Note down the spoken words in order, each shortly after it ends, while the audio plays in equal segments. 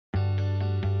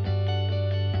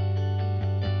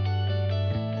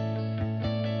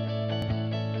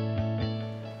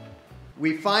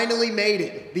We finally made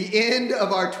it, the end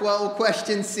of our 12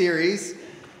 question series.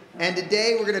 And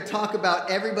today we're going to talk about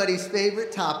everybody's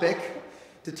favorite topic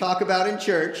to talk about in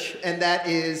church, and that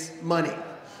is money.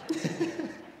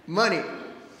 Money.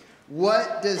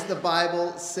 What does the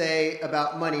Bible say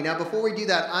about money? Now, before we do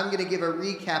that, I'm going to give a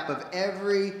recap of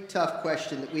every tough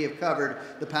question that we have covered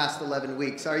the past 11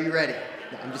 weeks. Are you ready?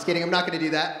 No, I'm just kidding. I'm not going to do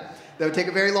that. That would take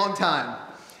a very long time.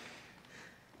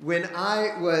 When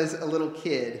I was a little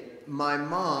kid, my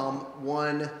mom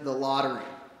won the lottery.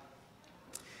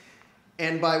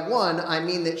 And by won, I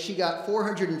mean that she got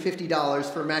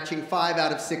 $450 for matching 5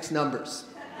 out of 6 numbers.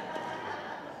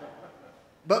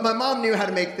 But my mom knew how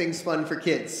to make things fun for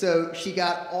kids, so she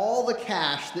got all the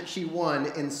cash that she won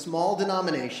in small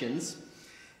denominations.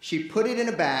 She put it in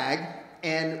a bag,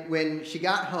 and when she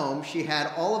got home, she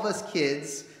had all of us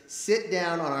kids sit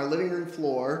down on our living room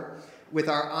floor with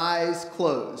our eyes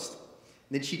closed.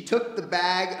 Then she took the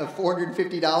bag of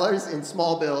 $450 in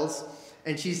small bills,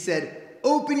 and she said,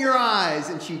 "Open your eyes,"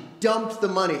 and she dumped the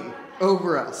money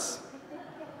over us.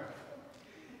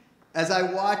 As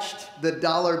I watched the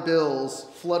dollar bills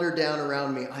flutter down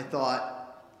around me, I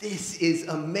thought, this is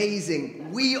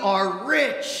amazing. We are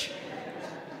rich.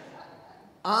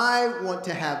 I want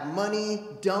to have money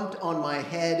dumped on my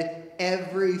head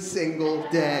every single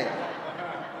day.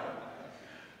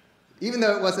 Even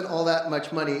though it wasn't all that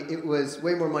much money, it was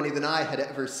way more money than I had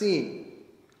ever seen.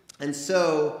 And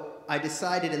so I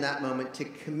decided in that moment to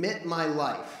commit my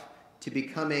life to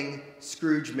becoming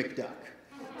Scrooge McDuck.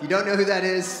 If you don't know who that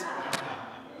is,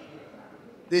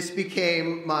 this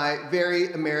became my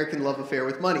very American love affair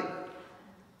with money.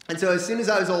 And so as soon as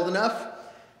I was old enough,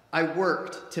 I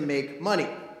worked to make money.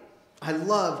 I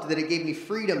loved that it gave me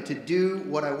freedom to do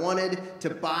what I wanted,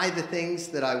 to buy the things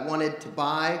that I wanted to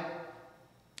buy.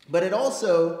 But it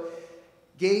also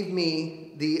gave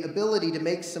me the ability to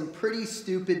make some pretty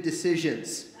stupid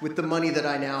decisions with the money that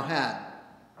I now had.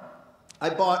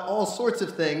 I bought all sorts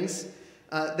of things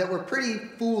that were pretty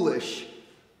foolish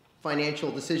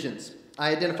financial decisions.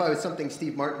 I identify with something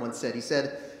Steve Martin once said. He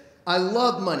said, "I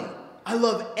love money. I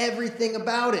love everything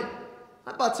about it."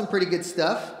 I bought some pretty good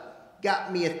stuff.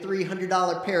 Got me a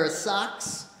 $300 pair of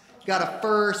socks, got a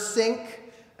fur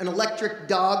sink, an electric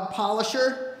dog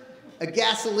polisher, a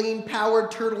gasoline-powered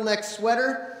turtleneck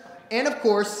sweater, and of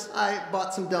course, I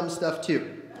bought some dumb stuff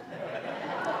too.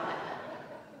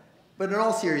 But in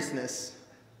all seriousness,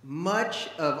 much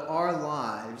of our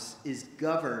lives is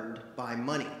governed by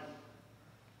money.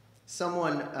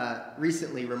 Someone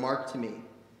recently remarked to me,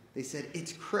 they said,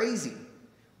 "It's crazy.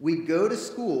 We go to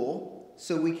school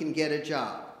so we can get a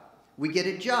job. We get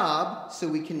a job so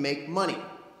we can make money.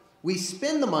 We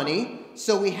spend the money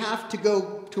so we have to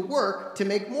go to work to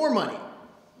make more money.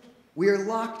 We are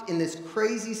locked in this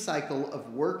crazy cycle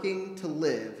of working to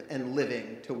live and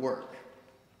living to work."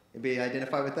 Anybody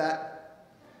identify with that?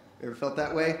 Ever felt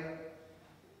that way?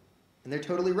 And they're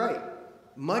totally right.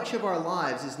 Much of our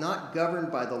lives is not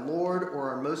governed by the Lord or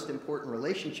our most important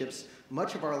relationships.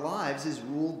 Much of our lives is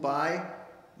ruled by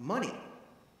money.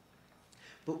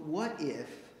 But what if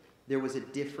there was a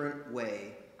different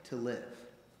way to live?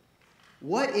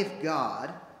 What if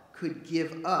God could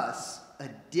give us a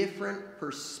different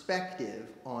perspective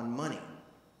on money?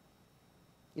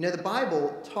 You know, the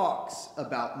Bible talks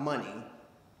about money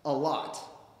a lot.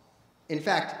 In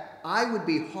fact, I would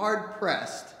be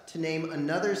hard-pressed to name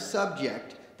another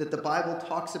subject that the Bible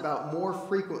talks about more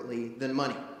frequently than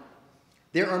money.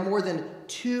 There are more than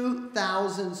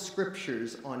 2,000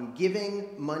 scriptures on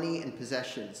giving, money, and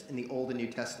possessions in the Old and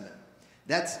New Testament.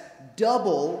 That's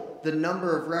double the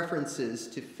number of references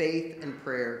to faith and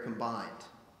prayer combined.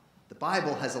 The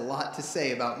Bible has a lot to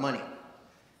say about money.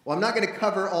 Well, I'm not going to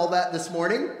cover all that this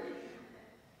morning,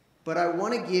 but I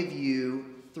want to give you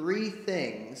 3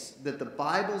 things that the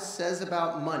Bible says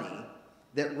about money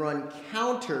that run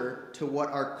counter to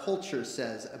what our culture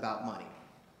says about money.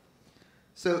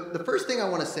 So the first thing I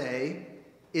want to say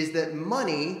is that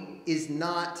money is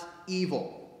not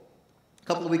evil. A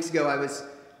couple of weeks ago, I was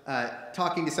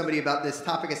talking to somebody about this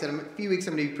topic. I said, in a few weeks,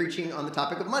 I'm going to be preaching on the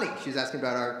topic of money. She was asking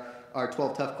about our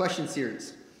 12 Tough Questions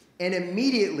series. And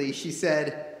immediately she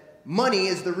said, "Money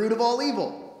is the root of all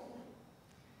evil."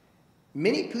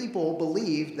 Many people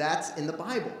believe that's in the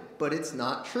Bible, but it's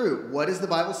not true. What does the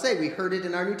Bible say? We heard it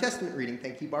in our New Testament reading.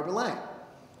 Thank you, Barbara Lang.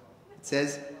 It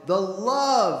says, "The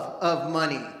love of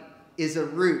money is a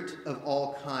root of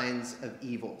all kinds of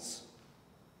evils."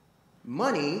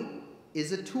 Money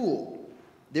is a tool.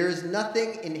 There is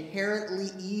nothing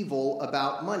inherently evil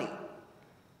about money.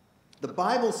 The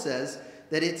Bible says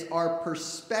that it's our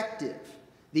perspective,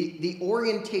 the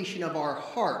orientation of our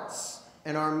hearts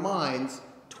and our minds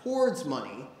towards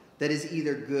money that is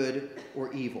either good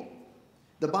or evil.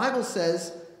 The Bible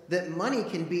says that money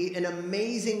can be an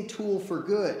amazing tool for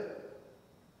good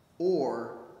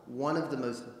or one of the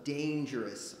most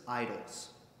dangerous idols.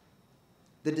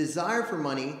 The desire for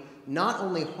money not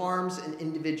only harms an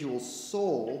individual's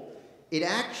soul, it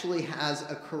actually has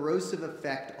a corrosive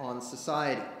effect on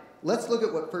society. Let's look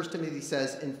at what 1 Timothy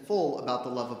says in full about the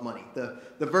love of money, the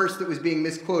verse that was being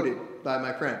misquoted by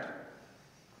my friend.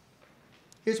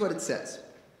 Here's what it says.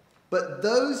 But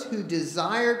those who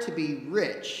desire to be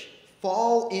rich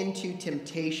fall into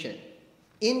temptation,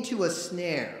 into a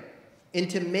snare,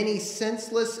 into many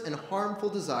senseless and harmful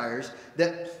desires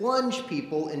that plunge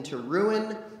people into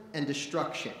ruin and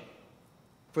destruction.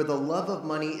 For the love of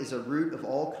money is a root of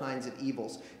all kinds of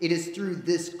evils. It is through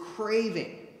this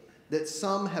craving that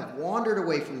some have wandered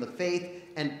away from the faith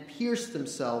and pierced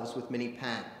themselves with many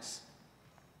pangs.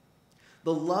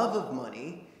 The love of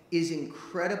money is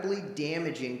incredibly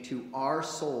damaging to our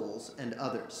souls and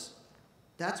others.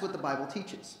 That's what the Bible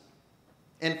teaches.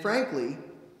 And frankly,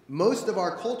 most of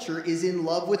our culture is in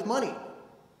love with money.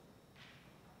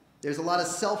 There's a lot of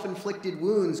self-inflicted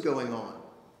wounds going on.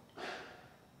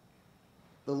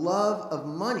 The love of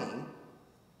money,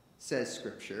 says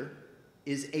Scripture,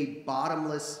 is a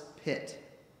bottomless pit.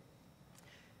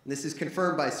 And this is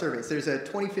confirmed by surveys. There's a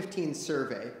 2015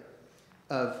 survey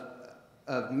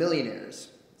of millionaires.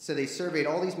 So they surveyed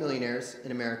all these millionaires in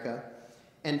America,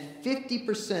 and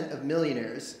 50% of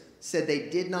millionaires said they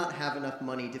did not have enough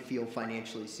money to feel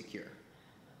financially secure.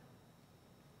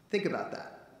 Think about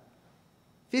that.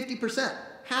 50%,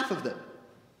 half of them.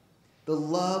 The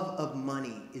love of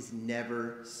money is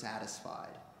never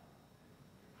satisfied.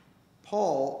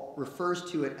 Paul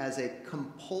refers to it as a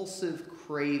compulsive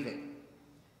craving.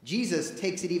 Jesus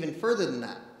takes it even further than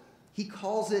that. He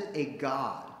calls it a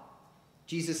god.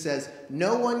 Jesus says,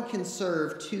 no one can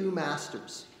serve two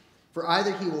masters, for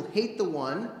either he will hate the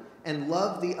one and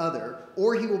love the other,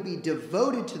 or he will be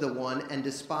devoted to the one and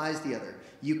despise the other.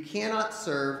 You cannot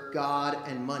serve God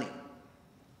and money.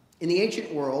 In the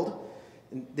ancient world,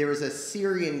 there was a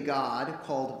Syrian god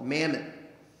called Mammon.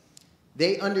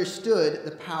 They understood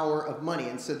the power of money,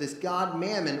 and so this god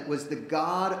Mammon was the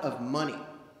god of money.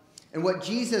 And what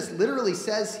Jesus literally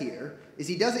says here is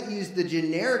he doesn't use the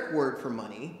generic word for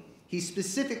money. He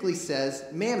specifically says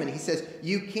Mammon. He says,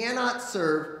 you cannot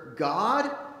serve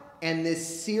God and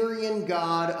this Syrian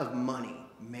god of money,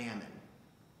 Mammon.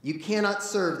 You cannot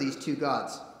serve these two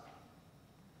gods.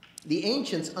 The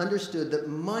ancients understood that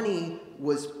money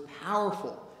was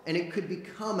powerful and it could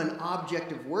become an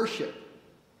object of worship.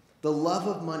 The love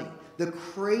of money, the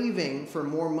craving for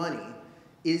more money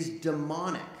is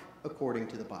demonic according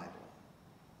to the Bible.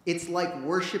 It's like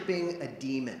worshiping a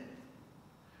demon.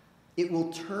 It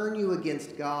will turn you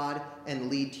against God and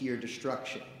lead to your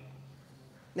destruction.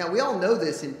 Now, we all know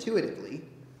this intuitively.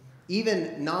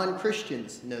 Even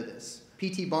non-Christians know this.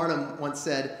 P.T. Barnum once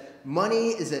said, money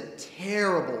is a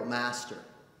terrible master,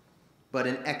 but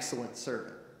an excellent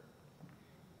servant.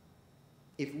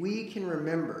 If we can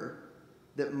remember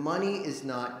that money is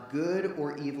not good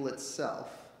or evil itself,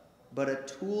 but a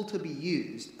tool to be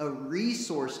used, a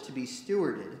resource to be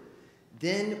stewarded,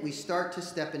 then we start to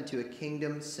step into a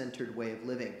kingdom-centered way of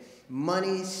living.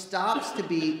 Money stops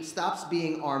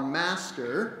being our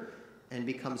master and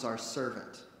becomes our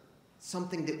servant,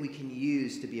 something that we can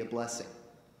use to be a blessing.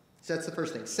 So that's the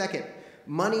first thing. Second,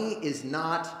 money is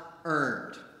not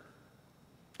earned.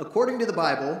 According to the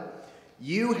Bible,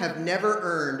 you have never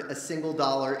earned a single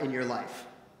dollar in your life.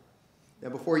 Now,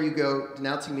 before you go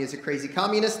denouncing me as a crazy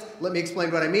communist, let me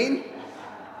explain what I mean.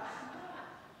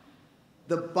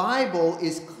 The Bible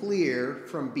is clear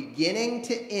from beginning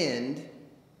to end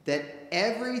that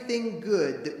everything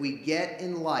good that we get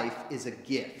in life is a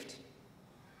gift.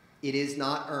 It is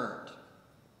not earned.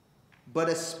 But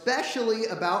especially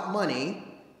about money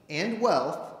and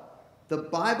wealth, the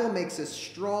Bible makes a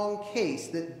strong case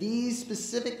that these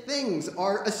specific things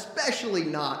are especially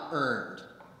not earned.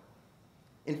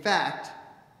 In fact,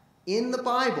 in the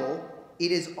Bible,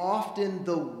 it is often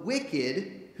the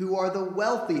wicked who are the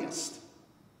wealthiest.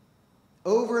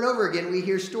 Over and over again, we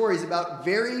hear stories about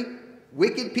very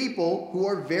wicked people who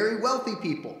are very wealthy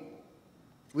people.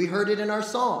 We heard it in our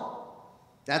song.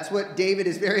 That's what David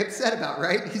is very upset about,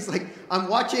 right? He's like, I'm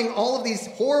watching all of these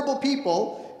horrible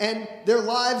people, and their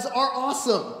lives are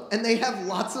awesome, and they have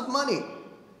lots of money.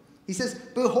 He says,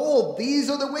 behold, these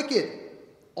are the wicked,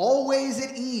 always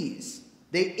at ease.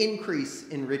 They increase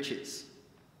in riches.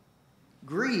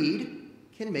 Greed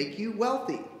can make you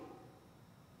wealthy,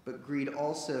 but greed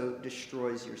also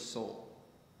destroys your soul,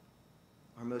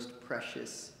 our most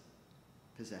precious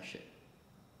possession.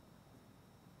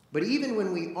 But even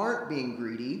when we aren't being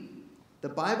greedy, the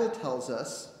Bible tells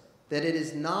us that it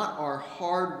is not our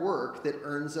hard work that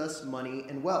earns us money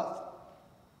and wealth.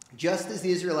 Just as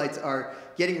the Israelites are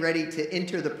getting ready to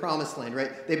enter the promised land,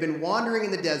 right? They've been wandering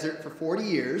in the desert for 40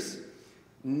 years.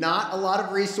 Not a lot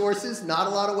of resources, not a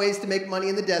lot of ways to make money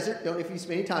in the desert. Don't know if you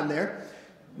spend any time there.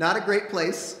 Not a great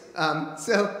place.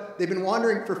 So they've been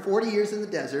wandering for 40 years in the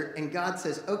desert, and God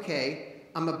says, okay,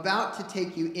 I'm about to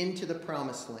take you into the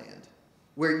promised land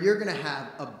where you're going to have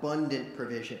abundant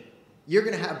provision. You're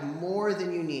going to have more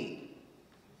than you need.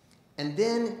 And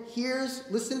then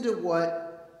listen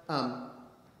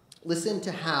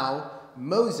to how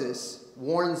Moses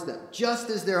warns them. Just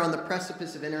as they're on the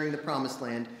precipice of entering the promised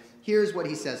land, here's what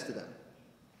he says to them.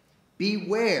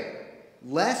 Beware,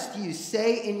 lest you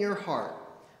say in your heart,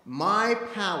 my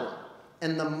power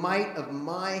and the might of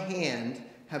my hand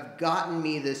have gotten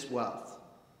me this wealth.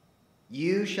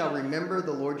 You shall remember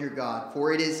the Lord your God,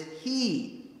 for it is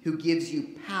he who gives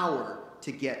you power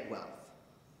to get wealth.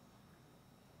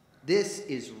 This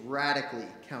is radically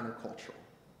countercultural.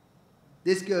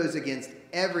 This goes against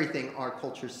everything our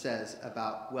culture says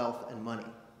about wealth and money.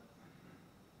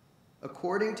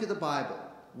 According to the Bible,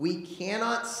 we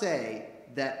cannot say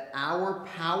that our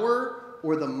power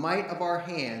or the might of our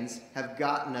hands have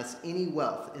gotten us any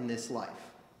wealth in this life.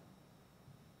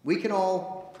 We can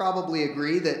all probably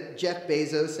agree that Jeff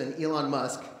Bezos and Elon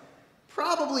Musk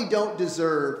probably don't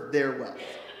deserve their wealth.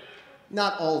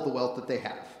 Not all of the wealth that they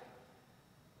have.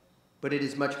 But it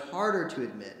is much harder to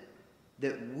admit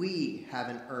that we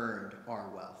haven't earned our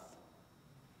wealth.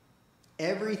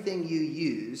 Everything you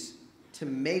use to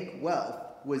make wealth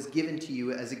was given to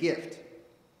you as a gift.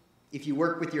 If you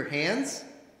work with your hands,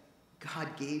 God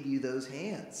gave you those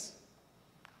hands.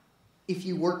 If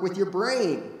you work with your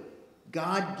brain,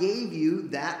 God gave you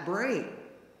that brain.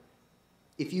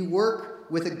 If you work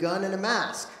with a gun and a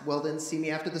mask, well then see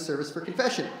me after the service for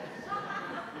confession.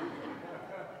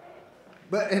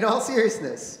 But in all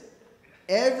seriousness,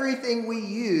 everything we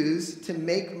use to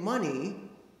make money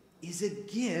is a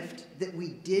gift that we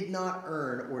did not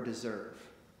earn or deserve.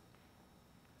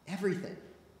 Everything.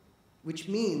 Which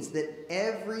means that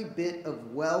every bit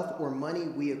of wealth or money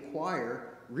we acquire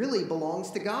really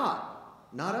belongs to God,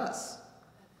 not us.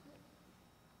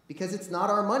 Because it's not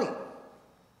our money.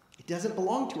 It doesn't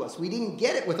belong to us. We didn't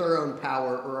get it with our own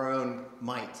power or our own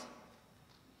might.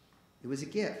 It was a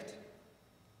gift.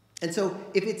 And so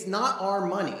if it's not our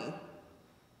money,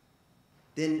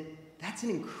 then that's an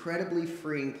incredibly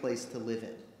freeing place to live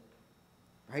in.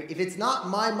 Right? If it's not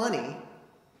my money,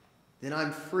 then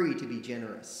I'm free to be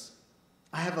generous.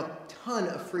 I have a ton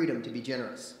of freedom to be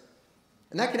generous.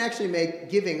 And that can actually make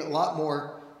giving a lot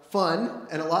more fun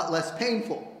and a lot less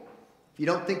painful if you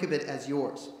don't think of it as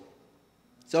yours.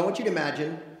 So I want you to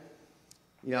imagine,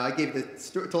 I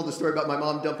told the story about my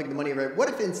mom dumping the money. Right? What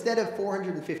if instead of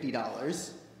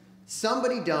 $450,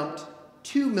 somebody dumped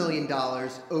 $2 million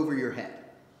over your head?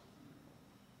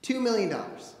 $2 million.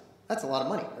 That's a lot of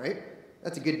money, right?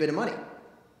 That's a good bit of money.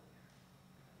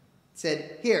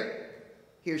 Said,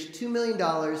 here's $2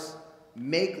 million,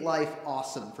 make life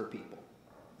awesome for people.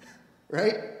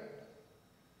 Right?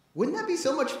 Wouldn't that be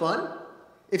so much fun?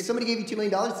 If somebody gave you $2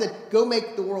 million and said, go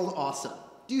make the world awesome.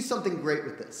 Do something great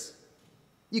with this.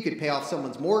 You could pay off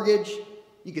someone's mortgage.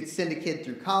 You could send a kid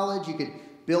through college. You could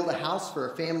build a house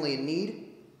for a family in need.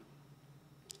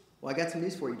 Well, I got some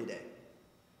news for you today.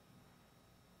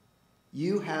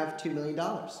 You have $2 million.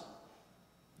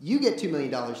 You get $2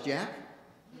 million, Jack.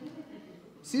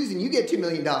 Susan, you get $2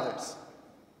 million.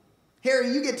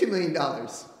 Harry, you get $2 million.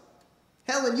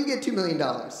 Helen, you get $2 million.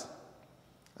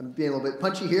 I'm being a little bit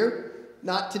punchy here.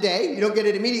 Not today. You don't get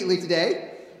it immediately today.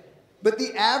 But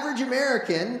the average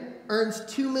American earns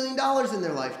 $2 million in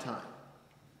their lifetime.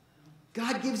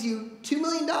 God gives you $2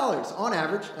 million on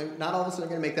average. Not all of us are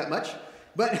going to make that much.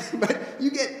 But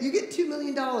you get $2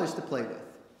 million to play with.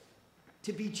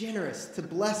 To be generous, to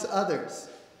bless others,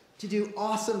 to do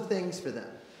awesome things for them.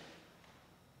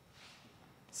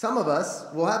 Some of us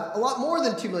will have a lot more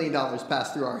than $2 million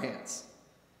pass through our hands.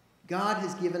 God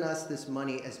has given us this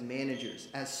money as managers,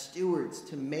 as stewards,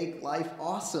 to make life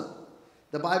awesome.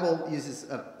 The Bible uses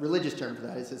a religious term for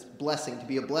that. It says blessing, to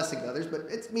be a blessing to others, but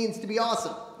it means to be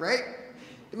awesome, right?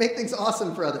 To make things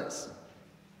awesome for others.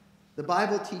 The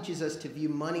Bible teaches us to view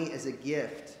money as a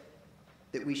gift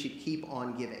that we should keep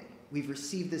on giving. We've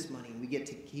received this money, and we get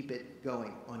to keep it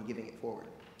going on giving it forward.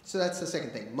 So that's the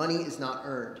second thing. Money is not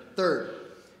earned. Third,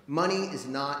 money is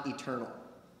not eternal.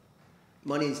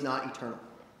 Money is not eternal.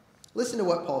 Listen to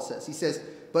what Paul says. He says,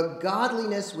 but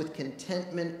godliness with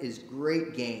contentment is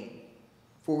great gain,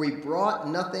 for we brought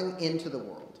nothing into the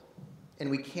world, and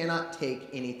we cannot take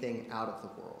anything out of the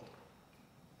world.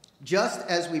 Just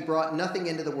as we brought nothing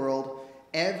into the world,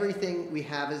 everything we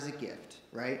have is a gift,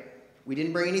 right? We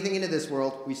didn't bring anything into this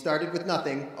world. We started with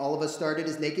nothing. All of us started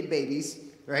as naked babies,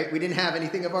 right? We didn't have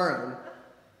anything of our own.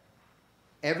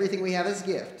 Everything we have is a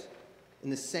gift. In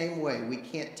the same way, we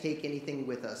can't take anything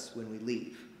with us when we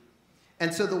leave.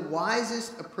 And so the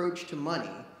wisest approach to money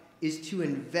is to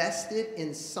invest it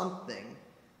in something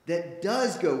that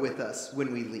does go with us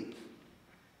when we leave,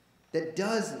 that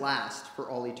does last for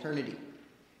all eternity.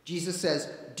 Jesus says,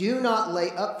 "Do not lay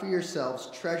up for yourselves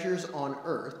treasures on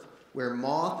earth, where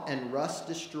moth and rust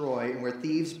destroy and where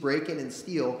thieves break in and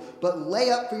steal, but lay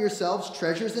up for yourselves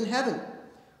treasures in heaven,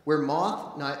 where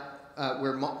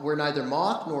neither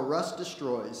moth nor rust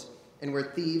destroys, and where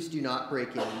thieves do not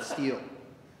break in and steal."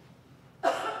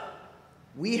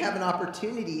 We have an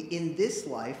opportunity in this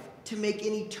life to make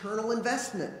an eternal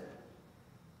investment.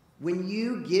 When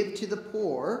you give to the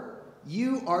poor,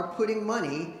 you are putting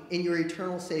money in your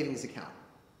eternal savings account.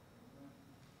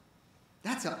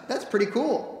 That's pretty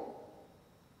cool.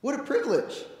 What a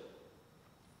privilege.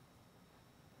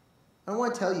 I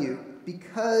want to tell you,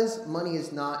 because money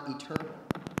is not eternal,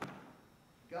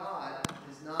 God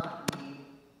does not need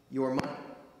your money.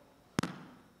 I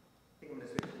think I'm going to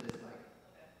switch to this mic.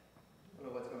 I don't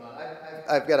know what's going on.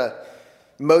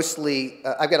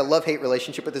 I've got a love-hate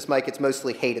relationship with this mic. It's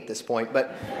mostly hate at this point,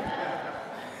 but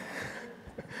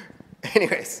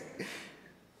anyways,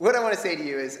 what I want to say to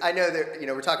you is, I know that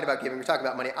we're talking about giving, we're talking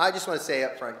about money. I just want to say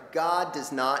up front, God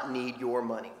does not need your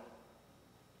money.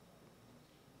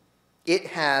 It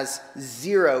has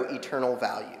zero eternal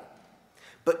value.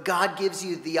 But God gives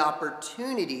you the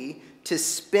opportunity to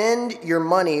spend your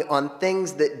money on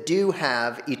things that do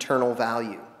have eternal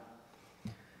value.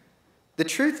 The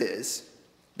truth is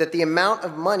that the amount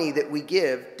of money that we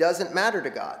give doesn't matter to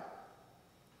God.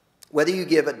 Whether you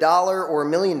give $1 or $1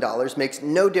 million makes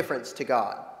no difference to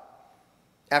God.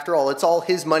 After all, it's all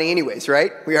his money anyways,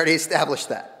 right? We already established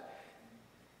that.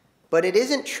 But it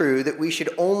isn't true that we should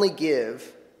only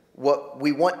give what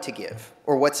we want to give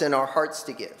or what's in our hearts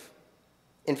to give.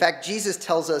 In fact, Jesus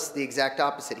tells us the exact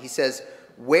opposite. He says,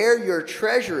 "Where your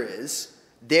treasure is,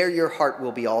 there your heart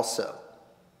will be also."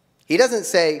 He doesn't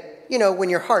say, when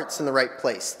your heart's in the right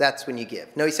place, that's when you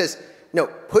give. No, he says, no,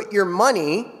 put your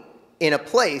money in a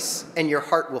place and your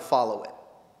heart will follow it.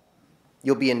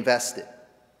 You'll be invested.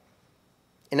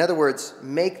 In other words,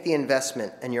 make the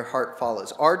investment and your heart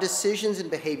follows. Our decisions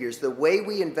and behaviors, the way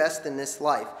we invest in this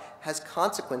life, has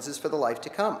consequences for the life to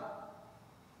come.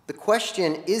 The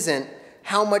question isn't,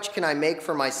 how much can I make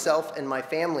for myself and my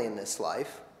family in this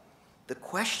life? The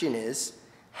question is,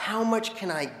 how much can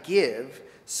I give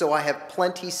so I have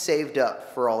plenty saved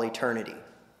up for all eternity?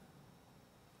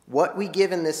 What we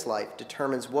give in this life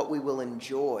determines what we will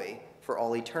enjoy for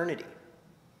all eternity.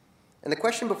 And the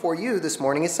question before you this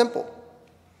morning is simple.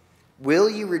 Will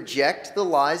you reject the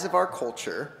lies of our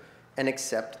culture and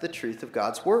accept the truth of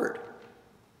God's word?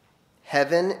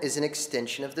 Heaven is an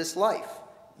extension of this life.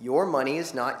 Your money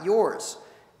is not yours.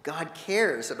 God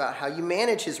cares about how you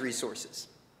manage his resources.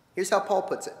 Here's how Paul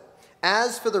puts it.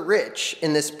 As for the rich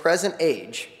in this present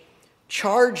age,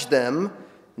 charge them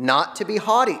not to be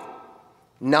haughty,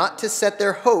 not to set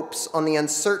their hopes on the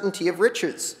uncertainty of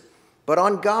riches, but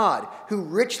on God, who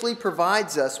richly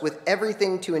provides us with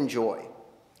everything to enjoy.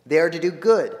 They are to do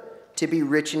good, to be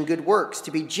rich in good works, to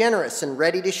be generous and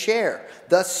ready to share,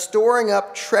 thus storing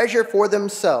up treasure for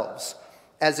themselves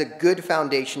as a good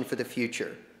foundation for the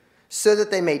future, so that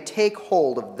they may take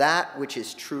hold of that which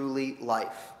is truly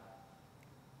life.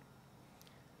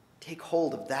 Take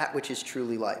hold of that which is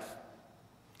truly life.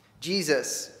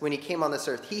 Jesus, when he came on this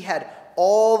earth, he had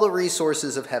all the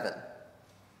resources of heaven.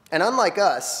 And unlike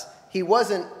us, he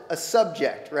wasn't a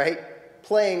subject, right?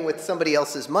 Playing with somebody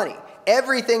else's money.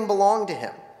 Everything belonged to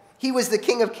him. He was the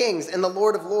King of Kings and the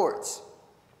Lord of Lords.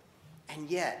 And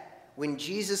yet, when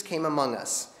Jesus came among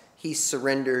us, he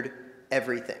surrendered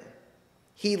everything.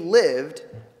 He lived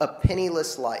a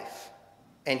penniless life,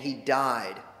 and he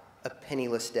died a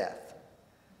penniless death.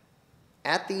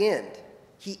 At the end,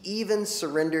 he even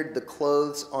surrendered the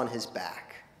clothes on his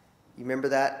back. You remember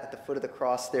that? At the foot of the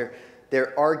cross,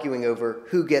 they're arguing over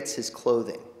who gets his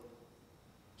clothing.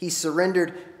 He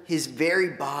surrendered his very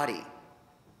body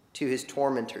to his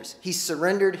tormentors. He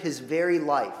surrendered his very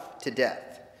life to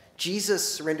death. Jesus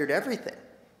surrendered everything.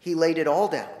 He laid it all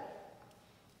down.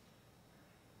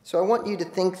 So I want you to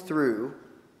think through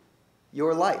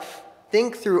your life.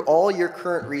 Think through all your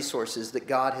current resources that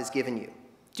God has given you.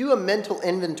 Do a mental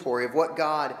inventory of what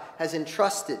God has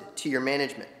entrusted to your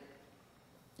management.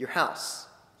 Your house,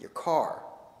 your car,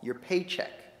 your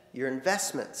paycheck, your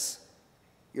investments,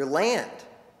 your land,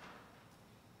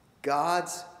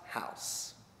 God's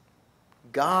house,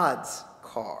 God's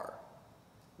car,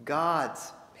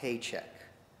 God's paycheck,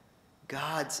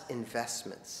 God's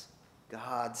investments,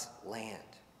 God's land.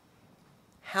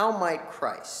 How might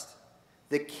Christ,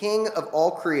 the King of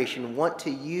all creation, want to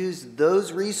use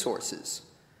those resources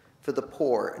for the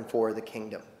poor and for the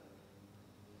kingdom?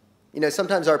 You know,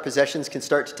 sometimes our possessions can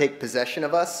start to take possession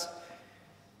of us.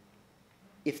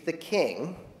 If the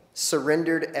king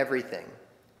surrendered everything,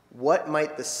 what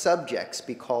might the subjects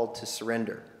be called to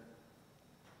surrender?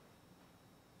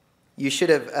 You should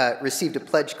have received a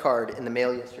pledge card in the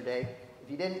mail yesterday.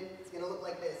 If you didn't, it's going to look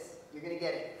like this. You're going to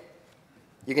get it.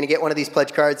 You're going to get one of these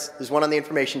pledge cards. There's one on the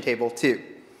information table, too.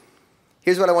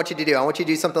 Here's what I want you to do. I want you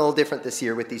to do something a little different this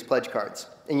year with these pledge cards.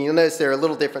 And you'll notice they're a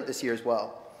little different this year as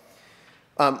well.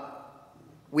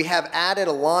 We have added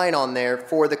a line on there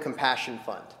for the Compassion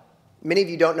Fund. Many of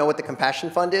you don't know what the Compassion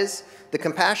Fund is. The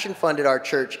Compassion Fund at our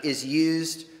church is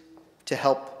used to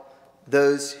help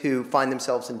those who find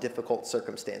themselves in difficult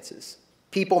circumstances.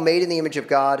 People made in the image of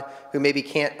God who maybe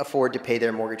can't afford to pay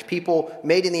their mortgage. People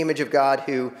made in the image of God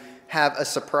who have a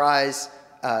surprise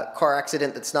car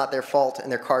accident that's not their fault and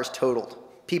their car's totaled.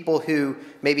 People who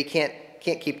maybe can't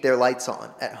keep their lights on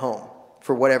at home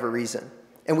for whatever reason.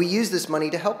 And we use this money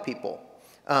to help people.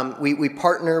 We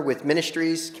partner with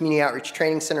ministries, Community Outreach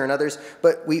Training Center and others,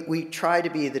 but we try to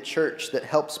be the church that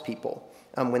helps people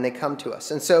when they come to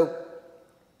us. And so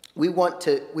we want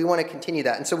to continue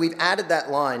that. And so we've added that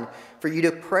line for you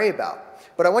to pray about.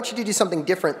 But I want you to do something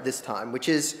different this time, which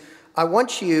is I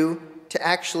want you to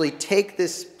actually take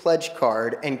this pledge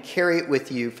card and carry it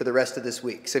with you for the rest of this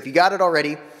week. So if you got it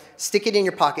already, stick it in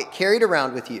your pocket, carry it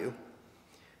around with you.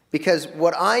 Because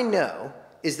what I know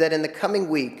is that in the coming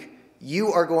week,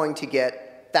 you are going to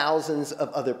get thousands of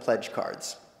other pledge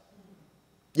cards.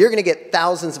 You're going to get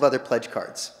thousands of other pledge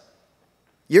cards.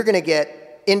 You're going to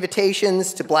get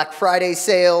invitations to Black Friday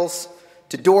sales,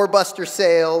 to doorbuster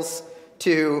sales,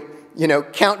 to,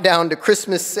 countdown to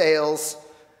Christmas sales.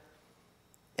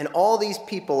 And all these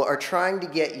people are trying to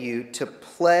get you to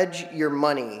pledge your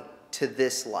money to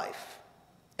this life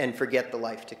and forget the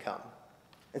life to come.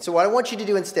 And so what I want you to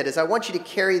do instead is I want you to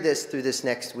carry this through this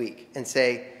next week and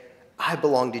say, I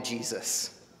belong to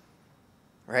Jesus,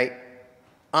 right?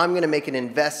 I'm going to make an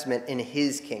investment in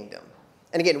his kingdom.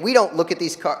 And again, we don't look at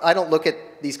these cards. I don't look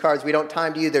at these cards. We don't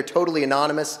time to you. They're totally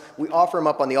anonymous. We offer them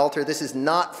up on the altar. This is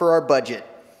not for our budget,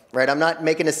 right? I'm not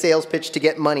making a sales pitch to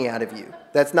get money out of you.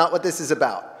 That's not what this is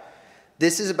about.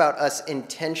 This is about us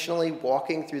intentionally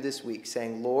walking through this week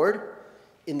saying, Lord,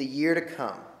 in the year to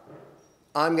come,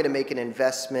 I'm going to make an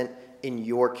investment in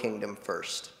your kingdom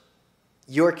first.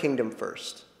 Your kingdom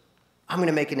first. I'm going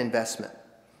to make an investment.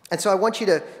 And so I want you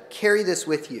to carry this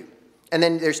with you. And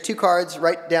then there's 2 cards,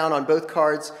 write down on both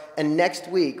cards. And next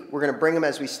week, we're going to bring them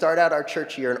as we start out our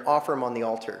church year and offer them on the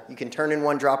altar. You can turn in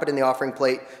one, drop it in the offering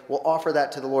plate. We'll offer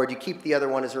that to the Lord. You keep the other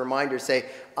one as a reminder. Say,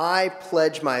 I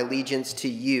pledge my allegiance to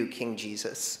you, King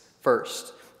Jesus,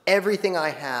 first. Everything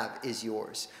I have is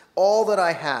yours. All that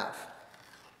I have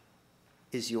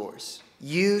is yours.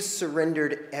 You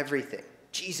surrendered everything.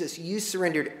 Jesus, you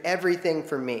surrendered everything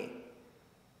for me.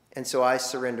 And so I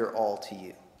surrender all to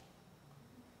you.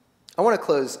 I want to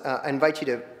close. I invite you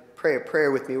to pray a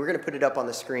prayer with me. We're going to put it up on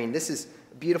the screen. This is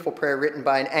a beautiful prayer written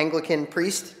by an Anglican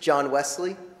priest, John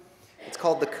Wesley. It's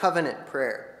called the Covenant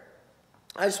Prayer.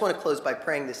 I just want to close by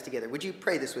praying this together. Would you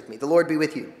pray this with me? The Lord be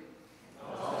with you.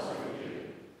 Also with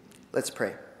you. Let's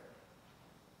pray.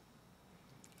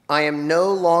 I am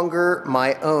no longer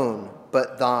my own,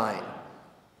 but thine.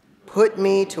 Put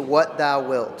me to what thou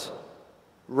wilt.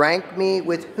 Rank me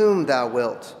with whom thou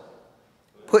wilt.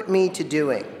 Put me to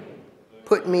doing.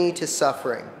 Put me to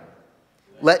suffering.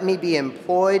 Let me be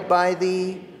employed by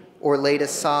thee or laid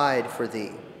aside for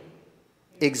thee.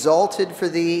 Exalted for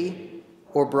thee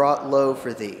or brought low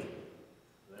for thee.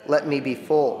 Let me be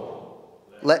full.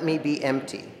 Let me be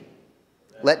empty.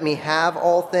 Let me have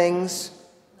all things.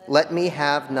 Let me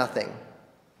have nothing.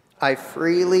 I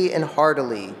freely and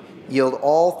heartily yield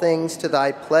all things to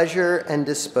thy pleasure and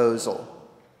disposal.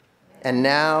 And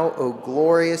now, O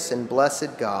glorious and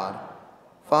blessed God,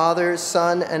 Father,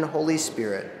 Son, and Holy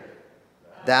Spirit,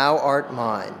 thou art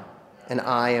mine, and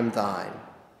I am thine.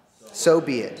 So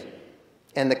be it.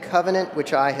 And the covenant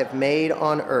which I have made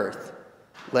on earth,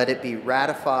 let it be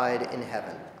ratified in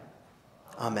heaven.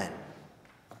 Amen.